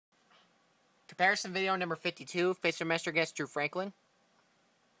Comparison video number 52, Face Semester guest Drew Franklin.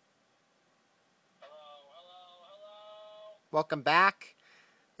 Hello. Welcome back.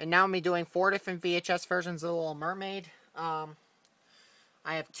 And now I'm doing 4 different VHS versions of The Little Mermaid. I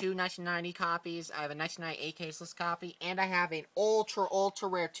have 2 1990 copies, I have a 1998 caseless copy, and I have an ultra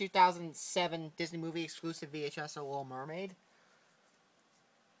rare 2007 Disney movie exclusive VHS of The Little Mermaid.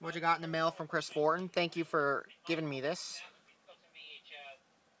 What you got in the mail from Chris Fortin. Thank you for giving me this.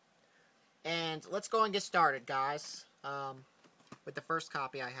 And let's go and get started, guys, with the first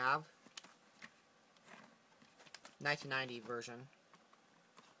copy I have. 1990 version.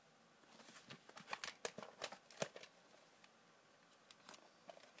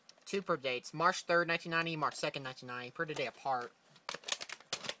 Two per dates. March 3rd, 1990, March 2nd, 1990. Per day apart.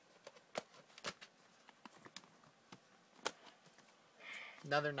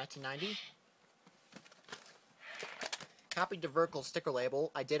 Another 1990. Copied the vertical sticker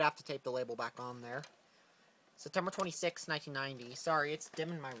label. I did have to tape the label back on there. September 26, 1990. Sorry, it's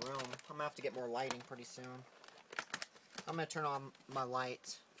dim in my room. I'm going to have to get more lighting pretty soon. I'm going to turn on my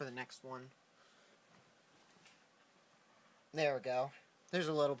light for the next one. There we go. There's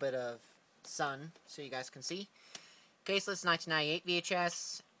a little bit of sun so you guys can see. Caseless 1998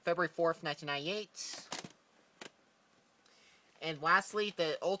 VHS, February 4th, 1998. And lastly,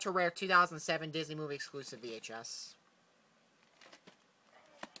 the ultra rare 2007 Disney movie exclusive VHS.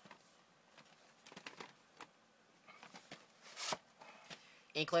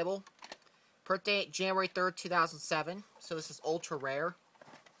 Ink label. Print date January 3rd, 2007. So this is ultra rare.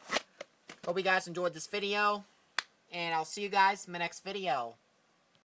 Hope you guys enjoyed this video. And I'll see you guys in my next video.